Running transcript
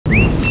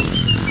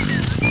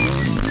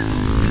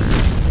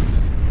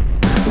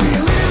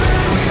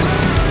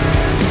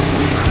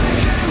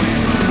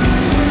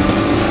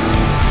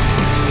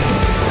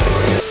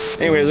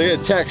anyways, I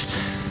got a text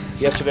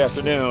yesterday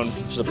afternoon.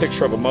 Just a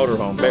picture of a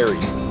motorhome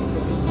buried.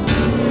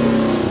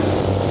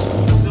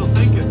 Still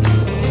sinking.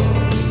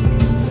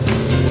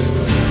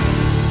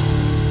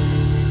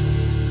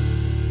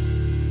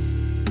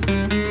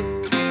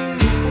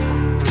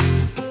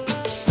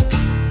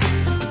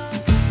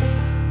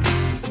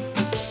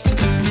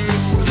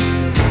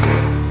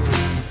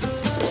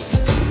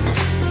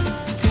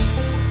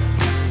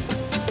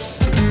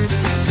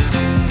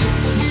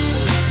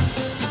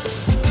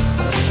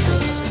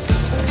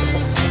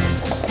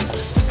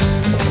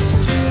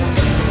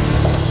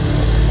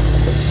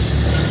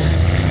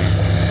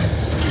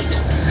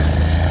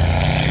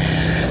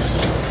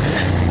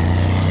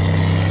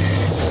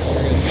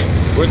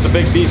 We're at the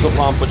big diesel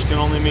pump, which can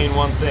only mean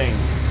one thing.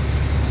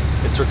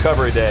 It's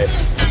recovery day.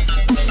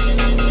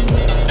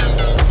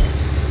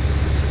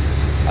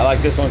 I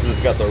like this one because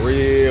it's got the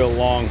real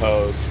long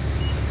hose,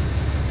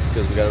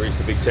 because we got to reach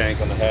the big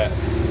tank on the head.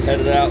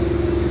 Headed out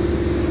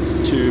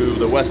to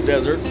the West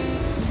Desert,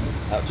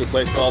 out to a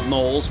place called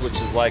Knolls,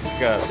 which is like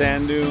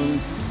sand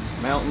dunes,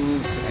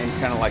 mountains, and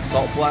kind of like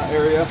salt flat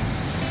area.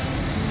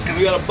 And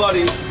we got a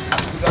buddy,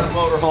 we got a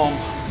motorhome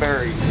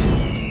buried.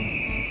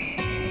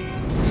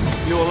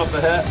 Fueling up the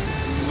het,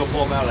 I'm gonna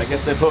pull them out. I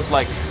guess they've hooked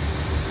like,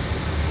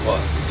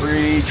 what,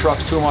 3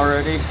 trucks to them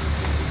already.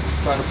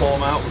 Trying to pull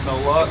them out with no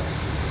luck.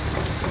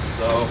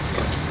 So,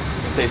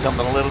 I'll take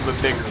something a little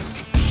bit bigger.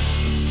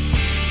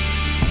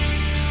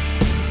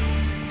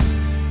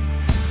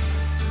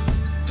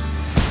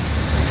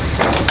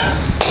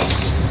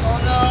 Oh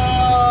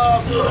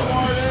no! Good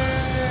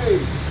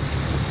morning!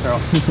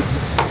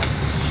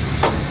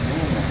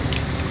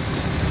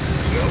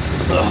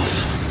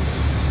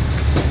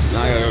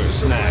 Now I gotta go to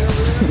snacks.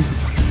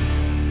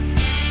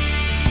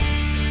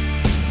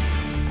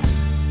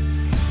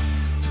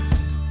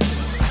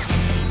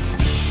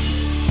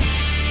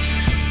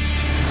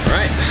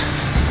 Alright,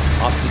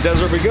 off to the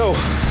desert we go.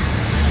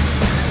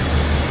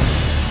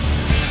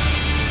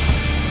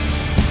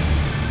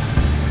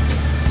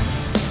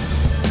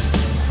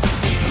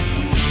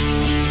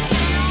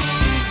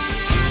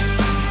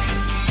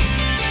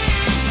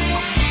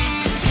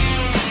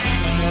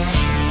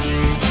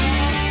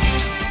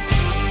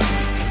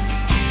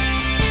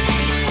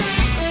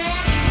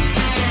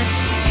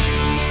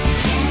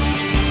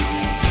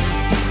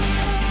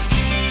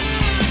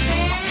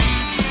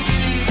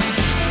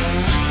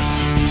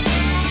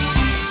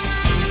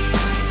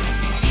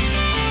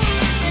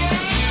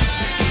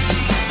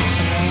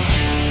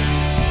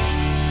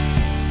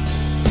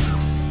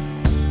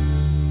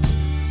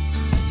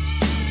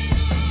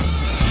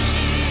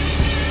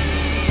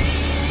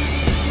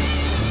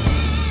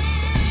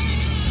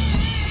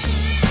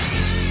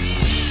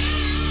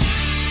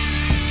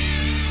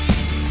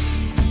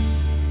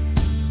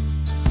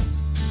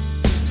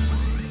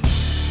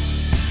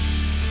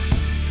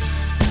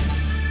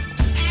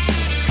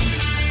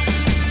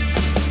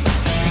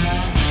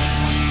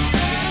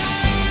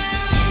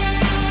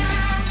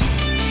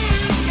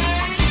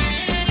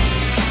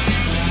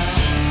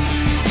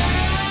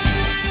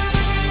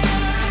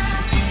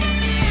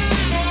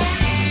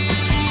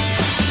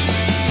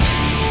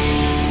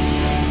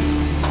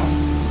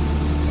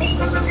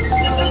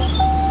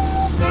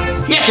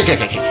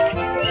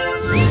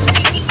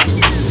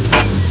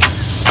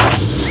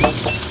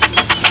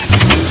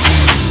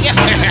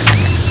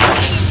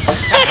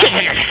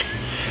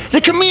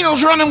 The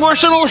Camino's running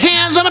worse than old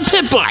hands on a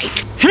pit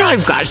bike. And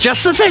I've got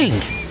just the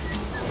thing.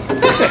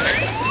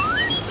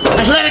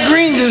 Athletic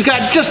Greens has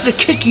got just the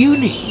kick you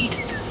need.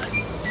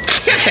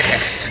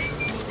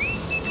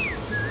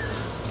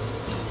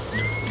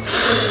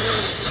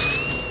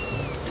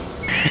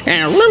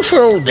 And a little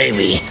for old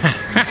Davey.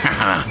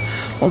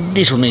 Old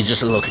Diesel needs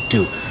just a look at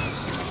too.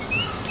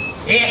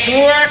 It's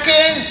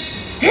working!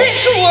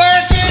 It's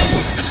working!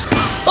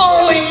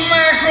 Holy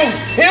mackerel!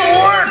 It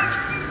worked!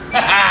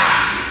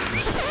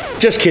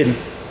 Just kidding.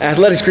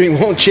 Athletic Green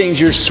won't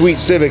change your sweet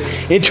Civic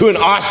into an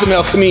awesome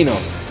El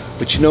Camino.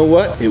 But you know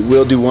what? It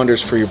will do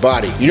wonders for your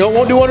body. You know what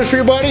won't do wonders for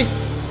your body?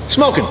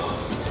 Smoking.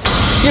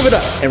 Give it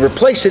up and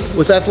replace it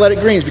with Athletic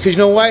Greens, because you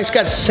know why? It's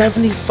got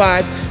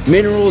 75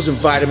 minerals and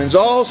vitamins,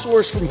 all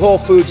sourced from Whole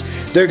Foods.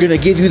 They're gonna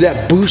give you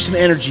that boost in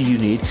energy you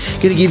need,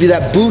 gonna give you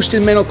that boost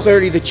in mental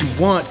clarity that you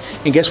want,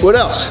 and guess what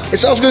else?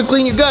 It's also gonna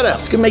clean your gut out.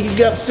 It's gonna make your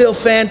gut feel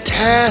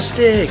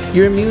fantastic.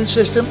 Your immune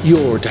system,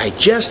 your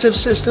digestive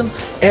system,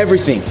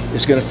 everything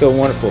is gonna feel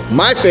wonderful.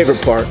 My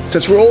favorite part,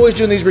 since we're always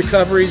doing these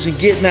recoveries and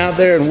getting out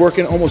there and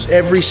working almost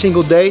every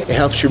single day, it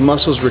helps your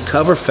muscles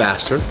recover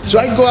faster. So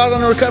I can go out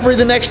on a recovery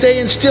the next day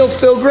and still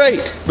feel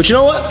great. But you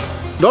know what?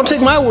 Don't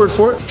take my word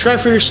for it, try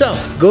for yourself.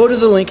 Go to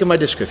the link in my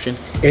description.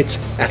 It's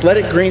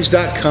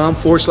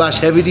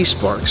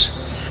athleticgreens.com/Heavydsparks,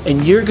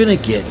 and you're gonna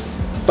get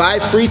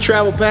 5 free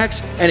travel packs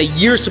and a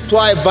year's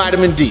supply of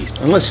vitamin D.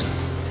 And listen,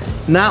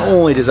 not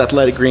only does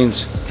Athletic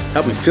Greens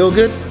help me feel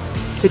good,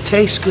 it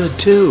tastes good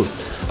too.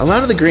 A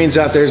lot of the greens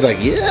out there is like,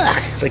 yeah,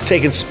 it's like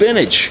taking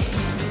spinach.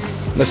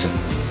 Listen,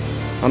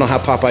 I don't know how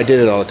Popeye did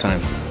it all the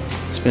time.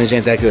 Spinach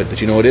ain't that good, but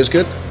you know what is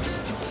good?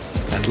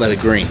 Athletic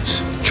Greens.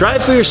 Try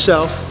it for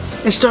yourself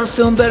and start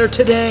feeling better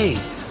today.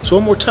 So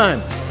one more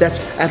time, that's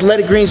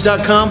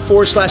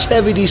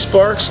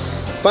athleticgreens.com/Heavydsparks.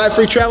 5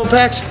 free travel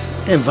packs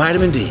and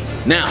vitamin D.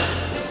 Now,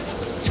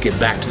 let's get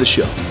back to the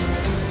show.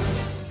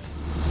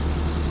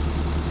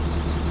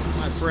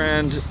 My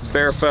friend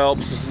Bear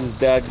Phelps, this is his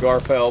dad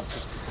Gar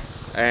Phelps,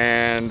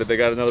 and they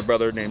got another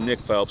brother named Nick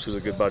Phelps, who's a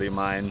good buddy of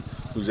mine,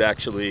 who's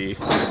actually,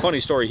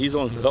 funny story, he's the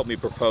one who helped me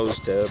propose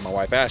to my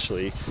wife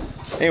Ashley.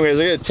 Anyways,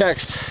 I got a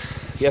text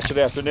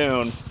yesterday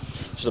afternoon,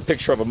 just a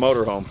picture of a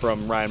motorhome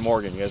from Ryan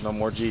Morgan. You guys know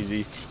more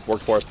Jeezy,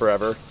 worked for us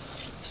forever.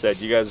 Said,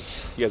 you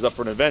guys up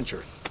for an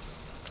adventure?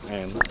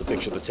 And the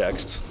picture of the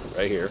text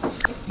right here,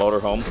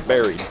 motorhome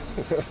buried.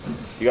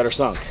 You got her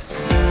sunk.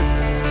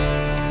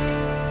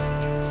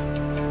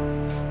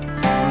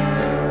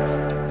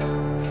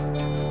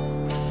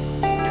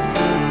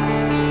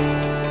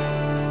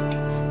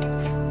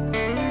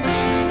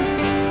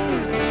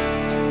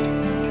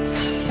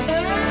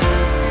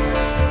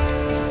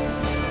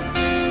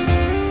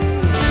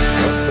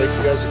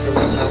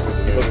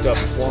 Hooked up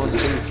 1, 2,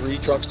 3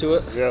 trucks to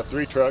it? Yeah,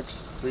 3 trucks,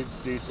 3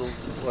 diesel,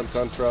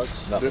 1-ton trucks.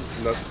 Didn't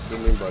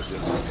even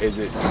budget. Is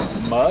it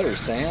mud or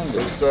sand?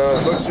 Or? It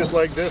looks just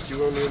like this. You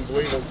wouldn't even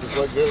believe it. Just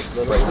like this.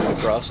 Then right through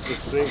the crust.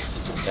 Just sinks.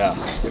 Yeah.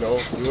 You know,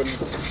 you wouldn't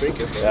think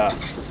it. But yeah.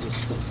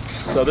 Just...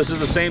 So this is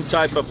the same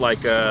type of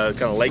like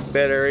kind of lake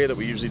bed area that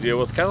we usually deal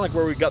with. Kind of like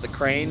where we got the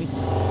crane.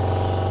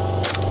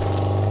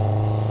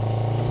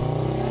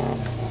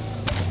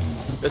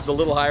 It's a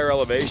little higher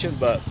elevation,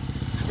 but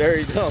it's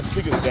very,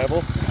 speak of the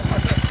devil.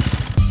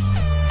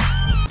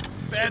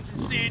 Fancy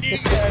seeing you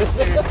guys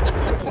here.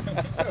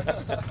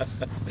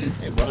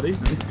 Hey buddy,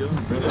 how you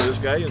doing? Brother, this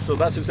guy. So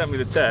that's who sent me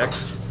the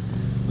text.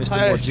 Mr.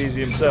 More Jeezy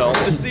himself.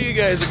 Let's see you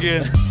guys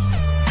again.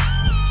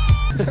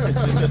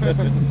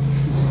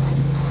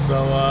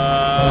 So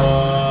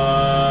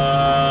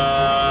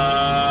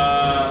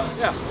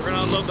yeah, we're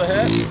gonna unload the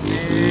het,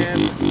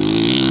 and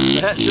the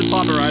het should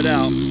pop it right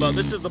out. But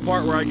this is the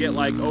part where I get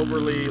like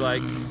overly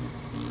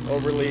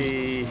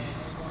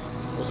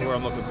what's the word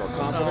I'm looking for?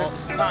 Confident?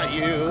 No, not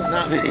you,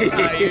 not me.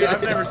 Not you.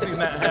 I've never seen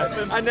that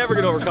happen. I never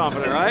get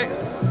overconfident, right?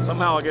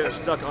 Somehow I'll get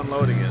stuck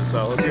unloading it.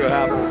 So let's see what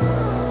happens.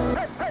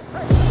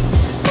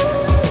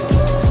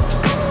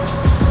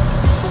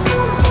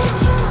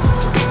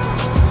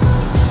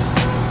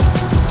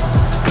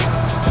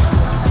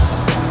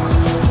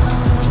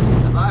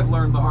 As I've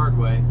learned the hard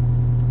way,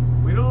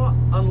 we don't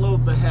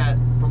unload the het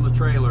from the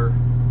trailer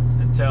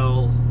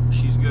until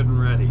she's good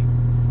and ready.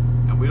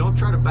 We don't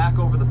try to back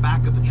over the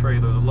back of the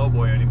trailer, the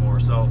lowboy, anymore.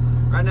 So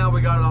right now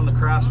we got it on the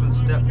Craftsman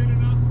step.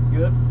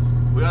 Good.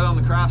 We got it on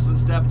the Craftsman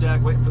step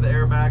deck, waiting for the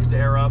airbags to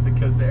air up,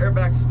 because the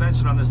airbag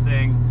suspension on this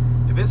thing,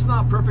 if it's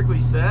not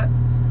perfectly set,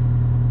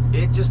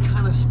 it just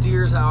kind of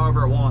steers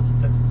however it wants. And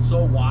since it's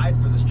so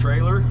wide for this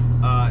trailer,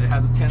 it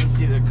has a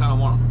tendency to kind of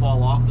want to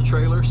fall off the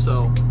trailer.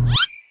 So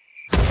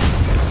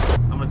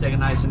I'm gonna take it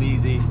nice and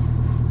easy,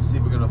 see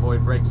if we can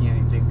avoid breaking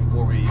anything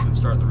before we even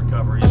start the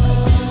recovery.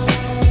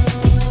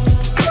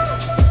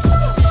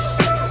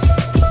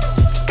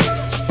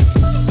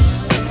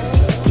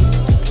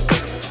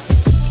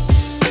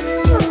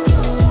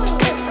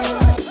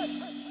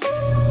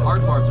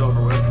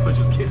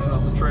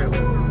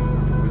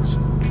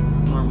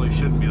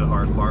 Shouldn't be the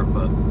hard part,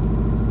 but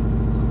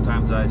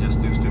sometimes I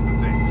just do stupid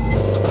things.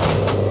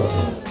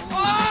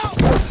 Oh!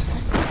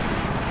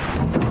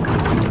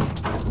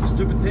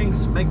 Stupid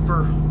things make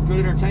for good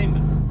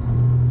entertainment.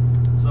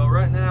 So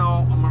right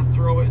now I'm going to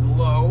throw it in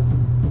low,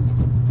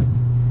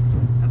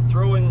 and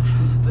throwing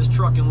this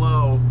truck in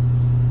low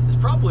is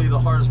probably the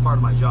hardest part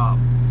of my job,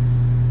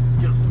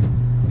 because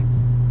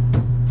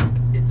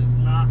it does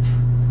not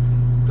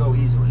go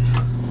easily.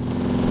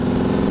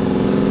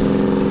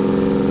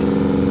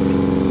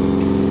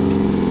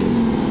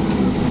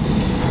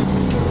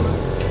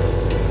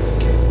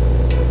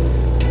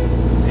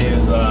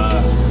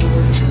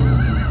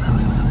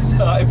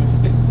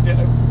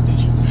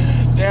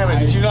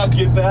 Did you not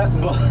get that?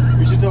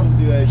 We should tell him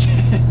to do that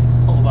again.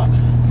 Hold on.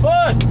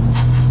 Bud!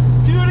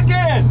 Do it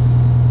again!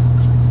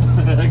 I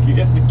have to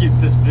get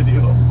this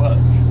video up, but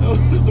that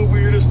was the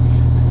weirdest.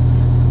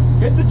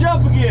 Hit the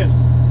jump again!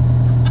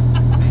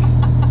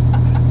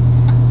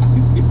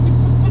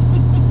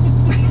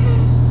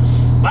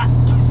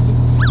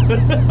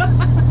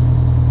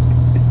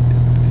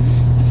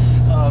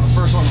 The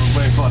first one was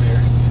way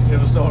funnier. It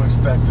was so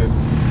unexpected.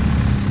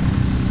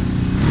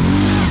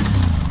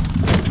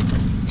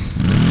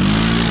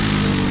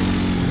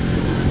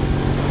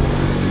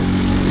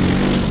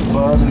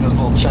 Bud and this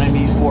little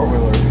Chinese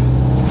four-wheeler.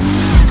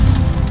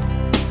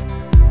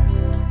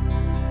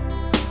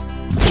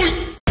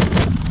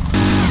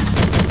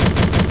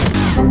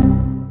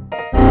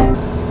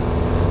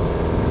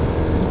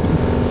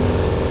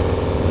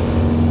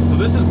 So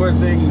this is where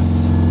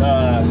things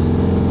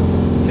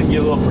can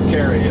get a little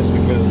precarious,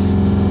 because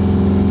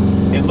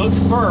it looks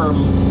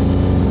firm,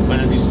 but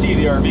as you see,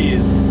 the RV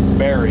is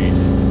buried.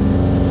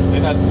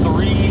 They've had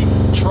 3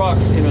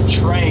 trucks in a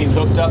train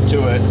hooked up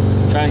to it,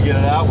 trying to get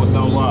it out with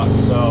no luck.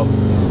 So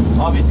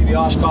obviously the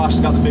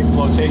Oshkosh's got the big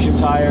flotation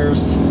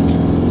tires.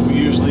 We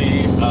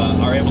usually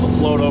are able to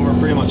float over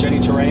pretty much any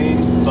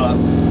terrain, but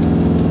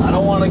I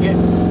don't want to get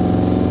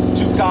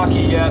too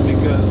cocky yet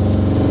because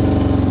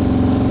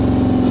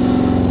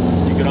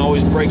you can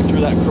always break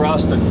through that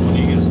crust, and when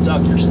you get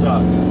stuck, you're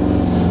stuck.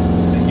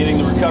 And getting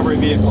the recovery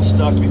vehicle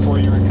stuck before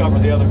you recover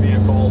the other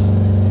vehicle,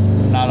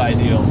 not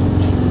ideal.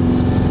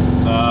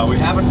 We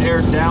haven't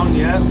aired down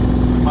yet. We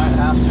might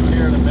have to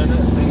here in a minute.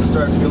 Things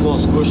start to get a little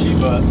squishy,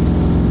 but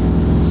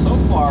so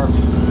far it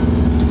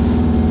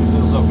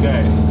feels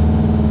okay.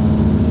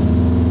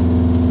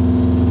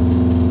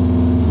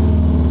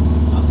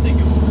 I'm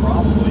thinking we'll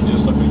probably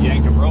just look to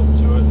yank a rope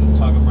to it and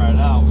tug them right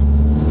out,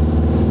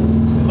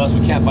 unless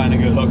we can't find a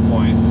good hook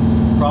point.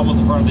 The problem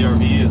with the front of the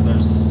RV is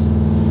there's,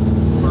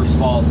 first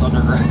of all, it's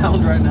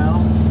underground right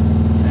now,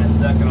 and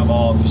second of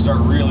all, if you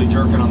start really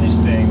jerking on these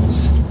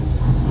things,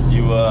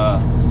 you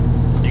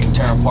can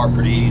tear them apart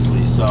pretty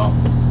easily. So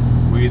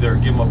we either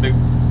give them a big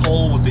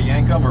pull with the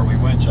yank them, or we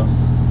winch them.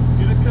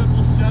 Get a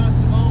couple shots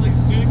of all these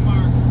big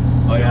marks.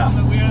 Oh yeah.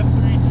 That we had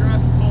 3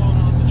 trucks pulling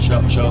on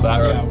the Show that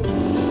right.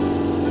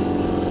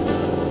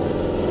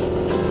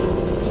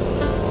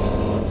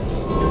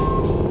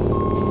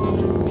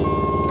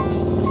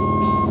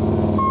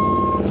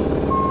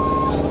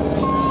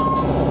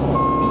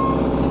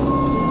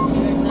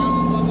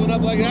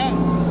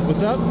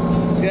 What's up?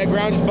 See that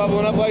ground just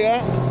bubbling up like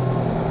that?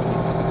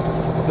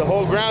 The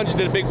whole ground just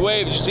did a big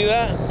wave. Did you see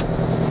that?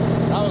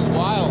 That was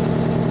wild.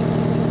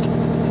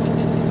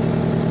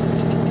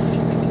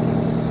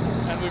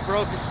 And we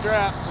broke a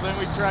strap, so then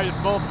we tried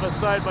both of us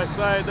side by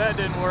side. That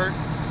didn't work.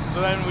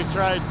 So then we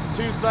tried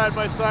 2 side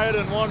by side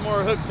and 1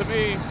 more hook to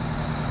me.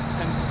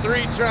 And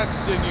 3 trucks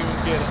didn't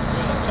even get it.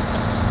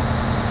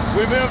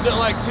 We moved it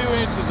like 2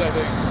 inches, I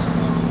think.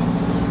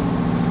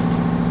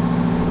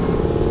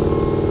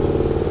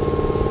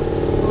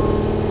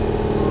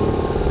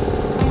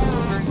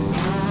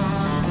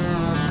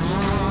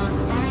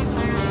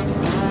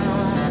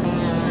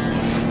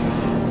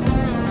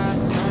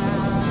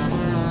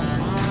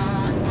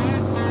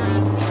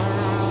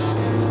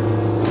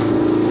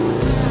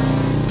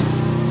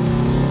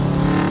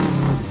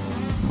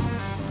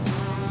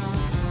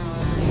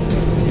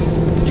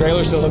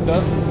 Trailer still hooked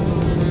up?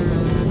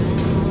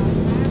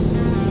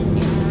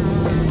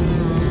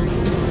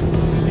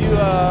 Few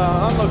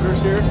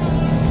onlookers here.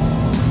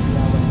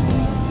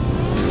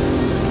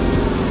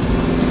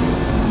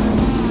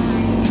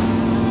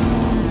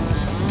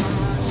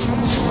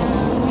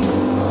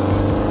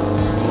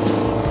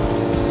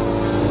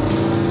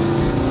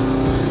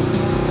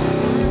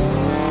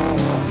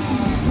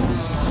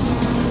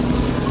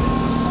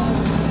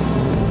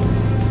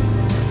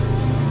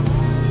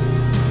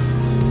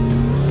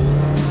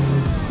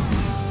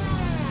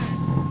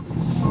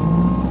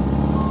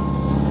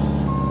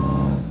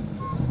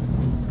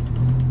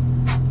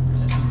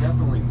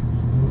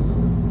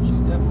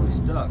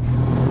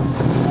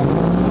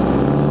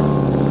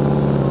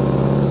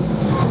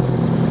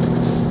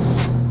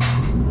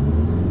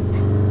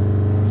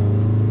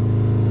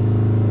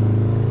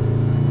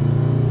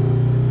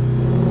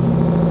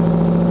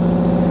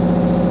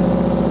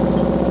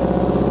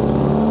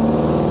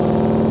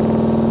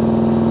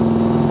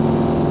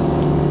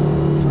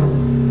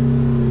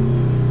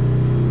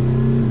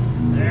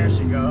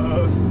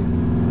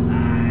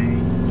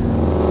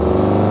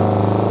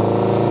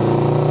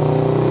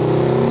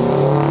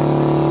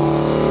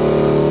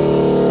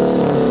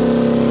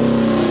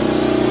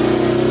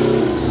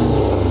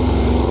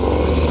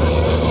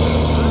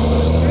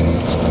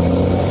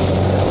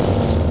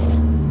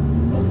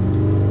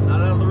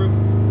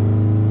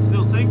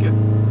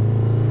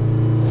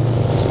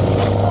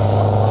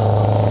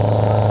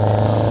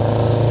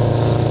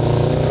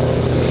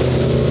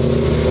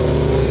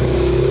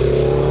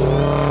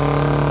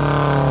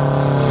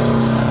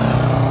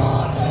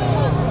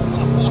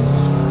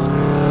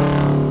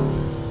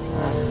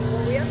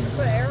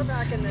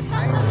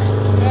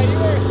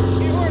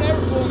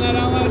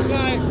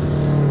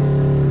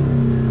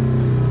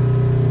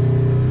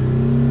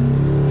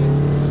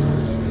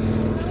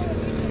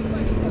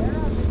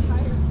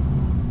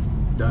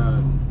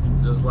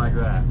 like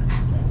that.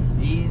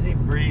 Easy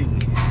breezy.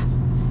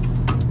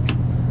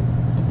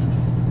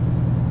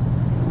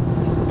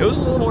 It was a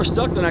little more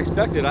stuck than I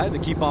expected. I had to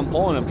keep on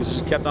pulling them because it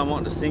just kept on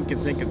wanting to sink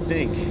and sink and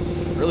sink.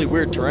 Really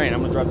weird terrain.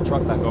 I'm gonna drive the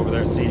truck back over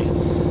there and see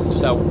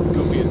just how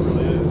goofy it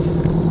really is.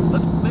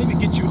 Let's maybe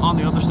get you on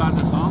the other side of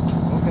this hump.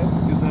 Okay.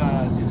 Because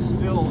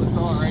it's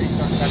already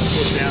starting to kind of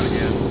slow down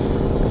again.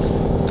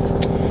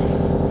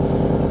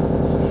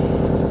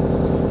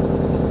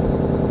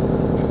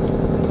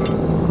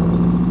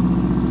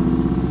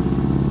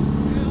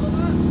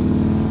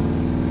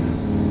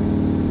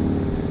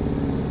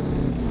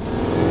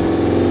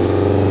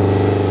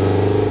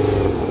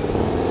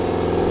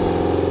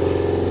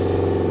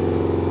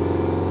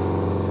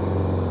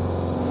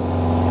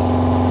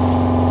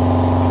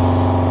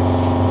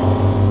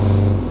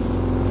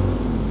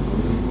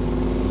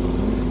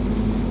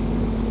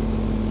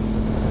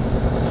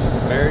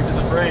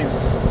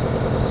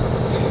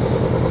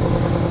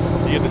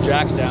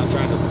 Jacks down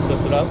trying to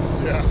lift it up?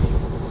 Yeah.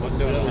 Wasn't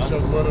doing it, huh?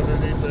 mud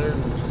underneath there.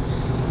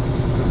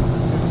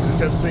 Just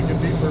kept sinking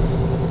deeper.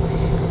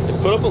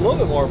 It put up a little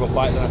bit more of a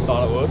fight than I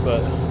thought it would, but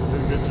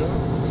Did a good job.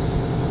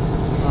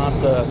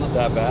 not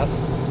that bad.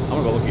 I'm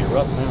gonna go look at your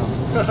ruts now.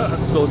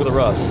 Let's go look at the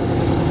ruts.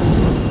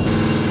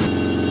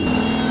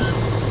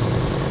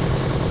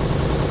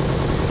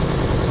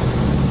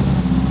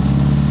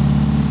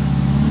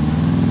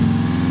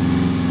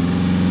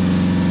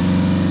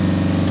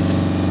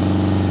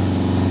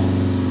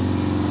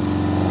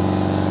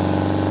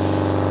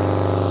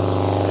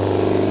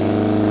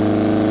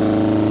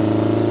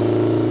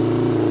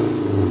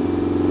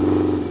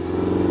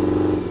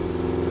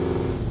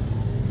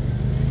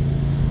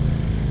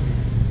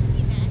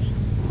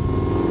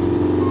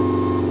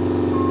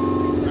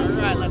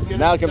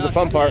 Now comes the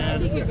fun part.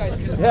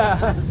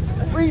 Yeah.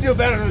 We can do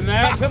better than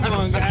that. Come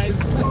on, guys.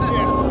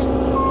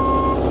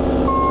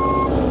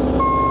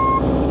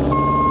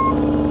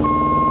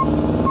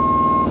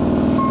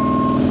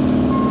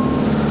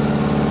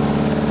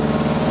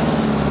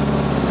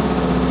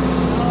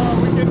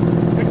 We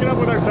can pick it up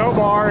with our tow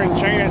bar and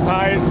chain it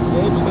tight.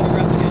 Dave's gonna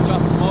grab the hinge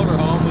off the motor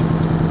home.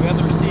 We have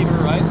the receiver,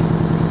 right?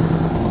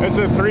 It's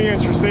a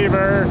 3-inch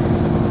receiver.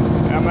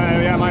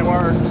 Yeah, it might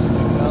work.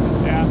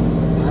 Yeah.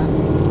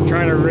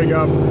 Trying to rig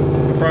up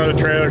the front of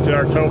the trailer to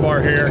our tow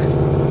bar here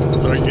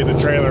so we can get the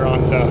trailer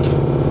onto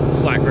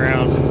flat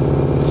ground.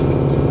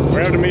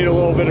 We have to meet a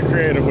little bit of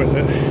creative with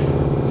it.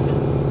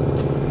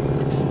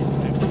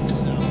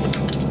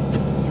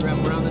 You wrap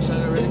around this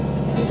side already?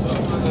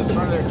 On the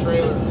front of their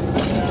trailer.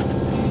 Yeah.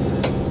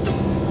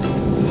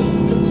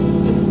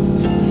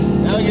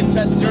 Now we can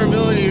test the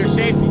durability of your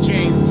safety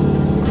chains.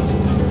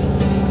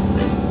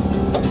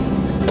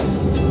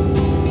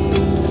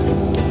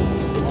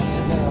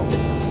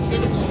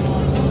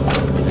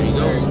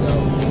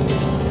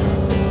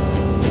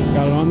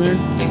 Got it on there?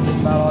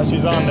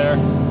 She's on there.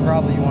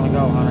 Probably you want to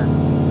go, Hunter.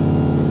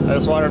 I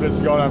just wonder if this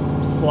is going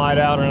to slide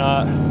out or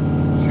not.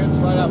 Shouldn't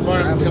slide out far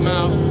enough to come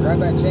out. Grab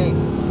that chain.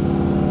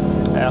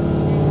 Yeah.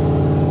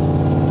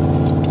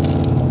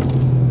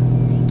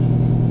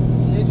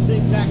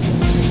 Interesting package.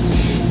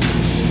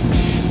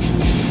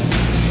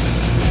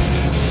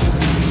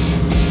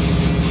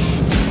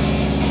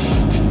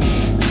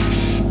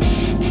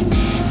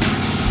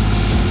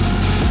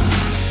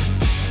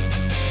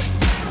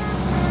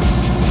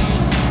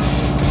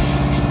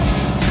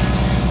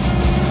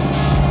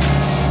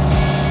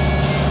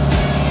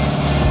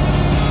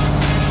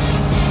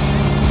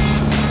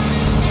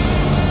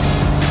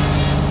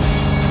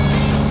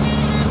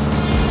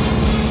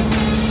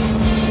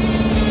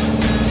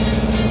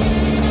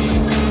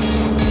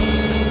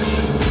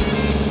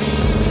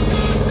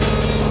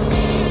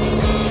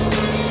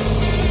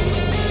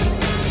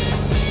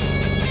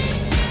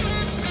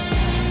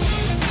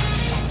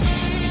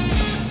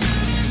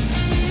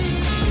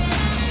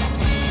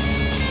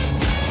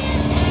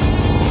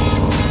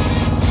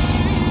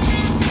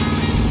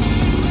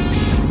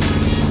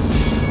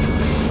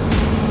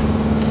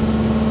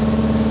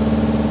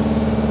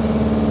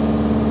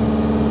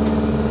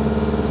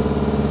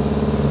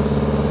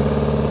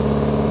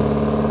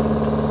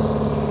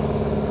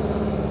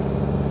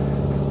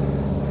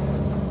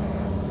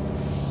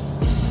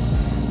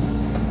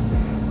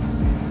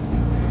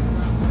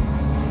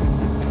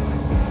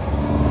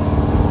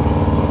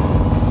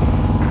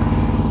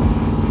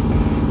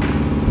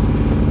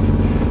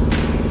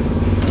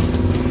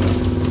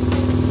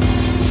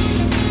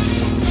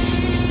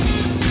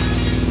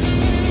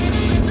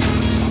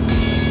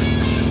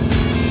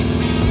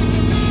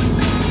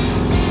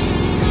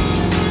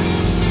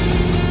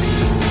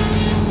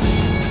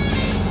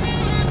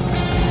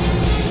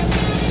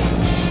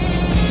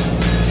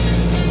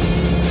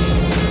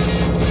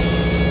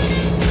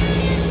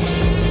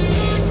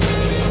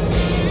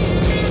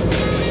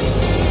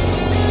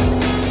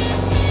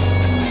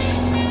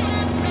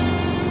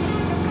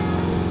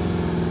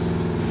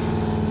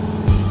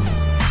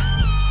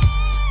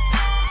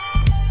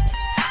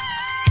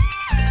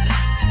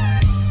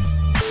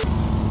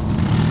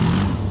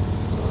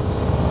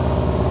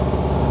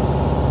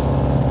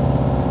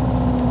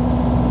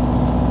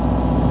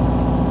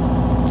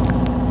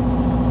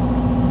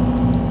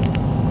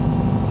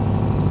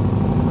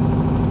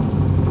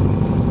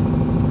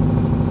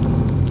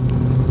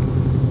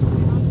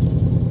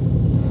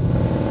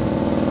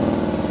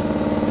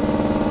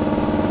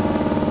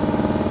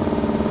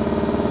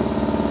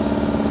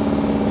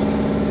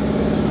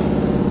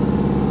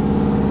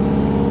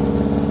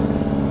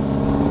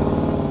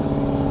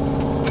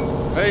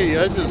 Hey,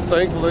 I'm just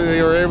thankful that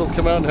they were able to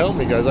come out and help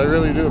me, guys. I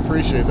really do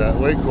appreciate that.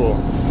 Way cool.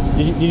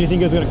 Did you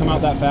think it was going to come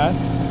out that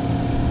fast?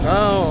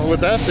 Oh,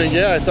 with that thing,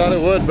 yeah, I thought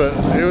it would, but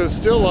it was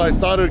still, I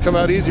thought it would come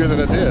out easier than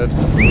it did.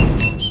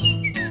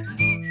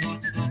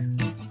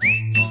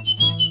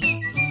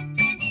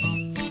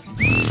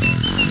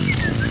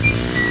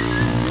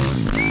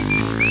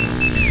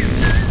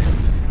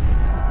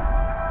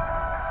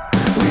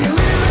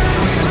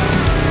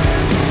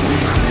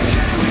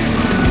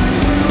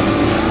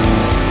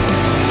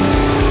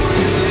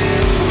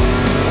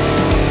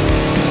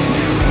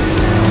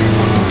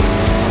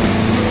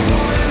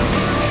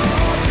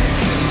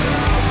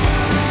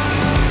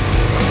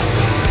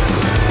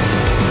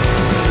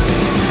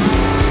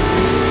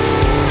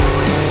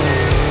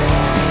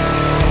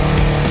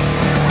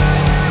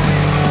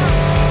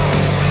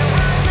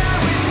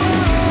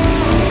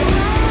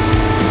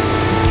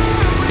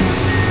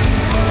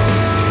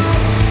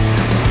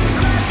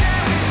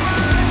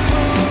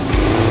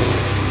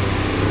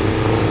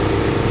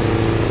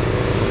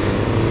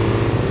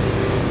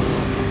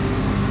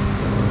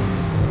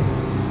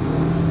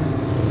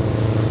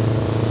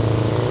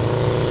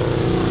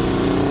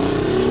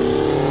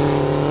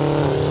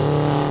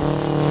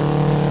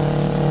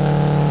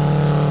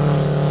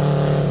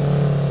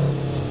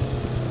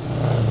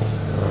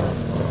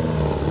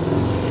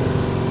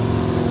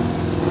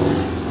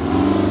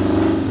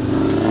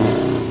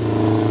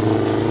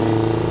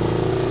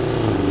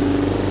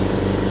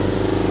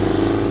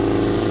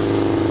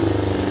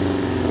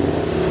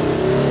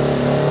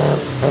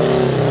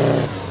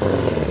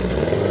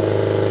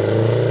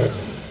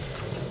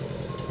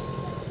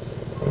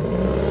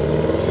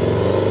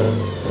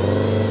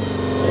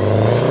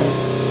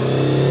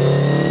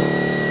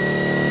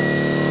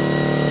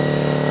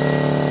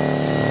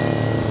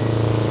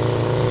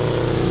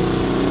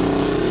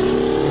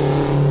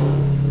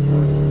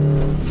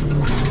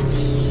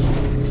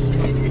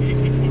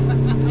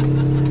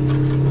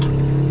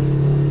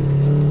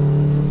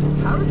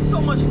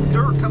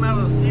 dirt come out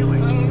of the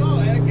ceiling? I don't know,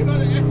 it came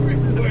out of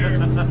everywhere.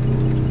 I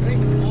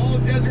think all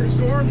Desert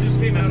Storm just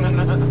came out of it.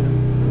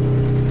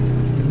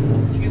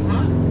 Did you get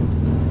hot?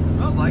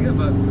 Smells like it,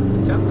 but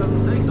temp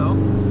doesn't say so.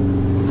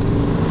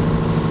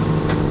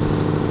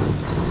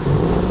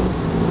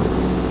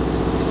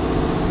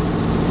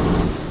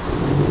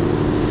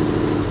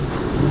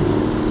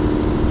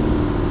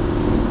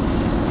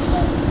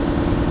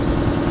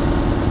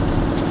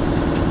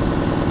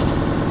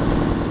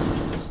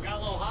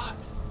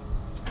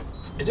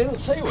 It didn't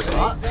say it was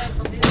hot.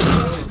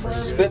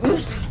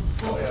 Spitting?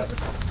 Oh yeah.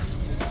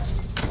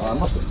 I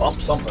must have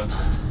bumped something.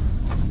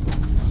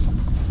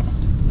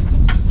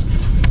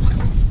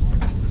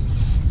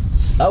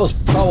 That's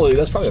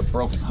probably a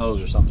broken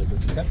hose or something,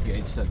 because the temp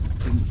gauge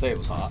didn't say it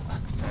was hot.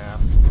 Yeah.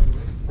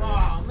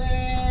 Oh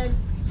man,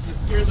 you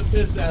scared the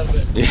piss out of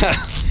it.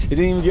 Yeah, it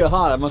didn't even get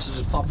hot. I must have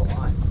just popped a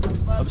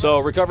line. So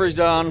recovery's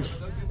done.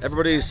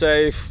 Everybody's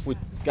safe. We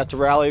got to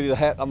rally the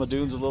head on the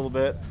dunes a little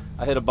bit.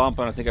 I hit a bump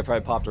and I think I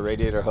probably popped a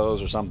radiator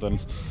hose or something.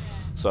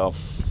 So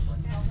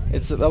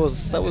that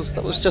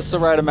was just the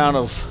right amount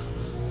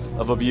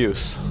of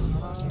abuse.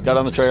 Got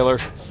on the trailer.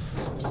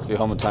 Be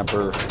home in time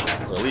for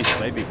at least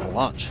maybe for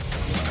lunch.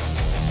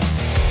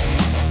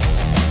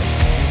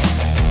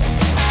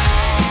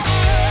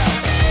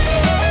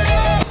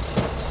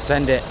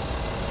 Send it.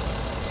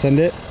 Send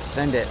it.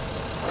 Send it.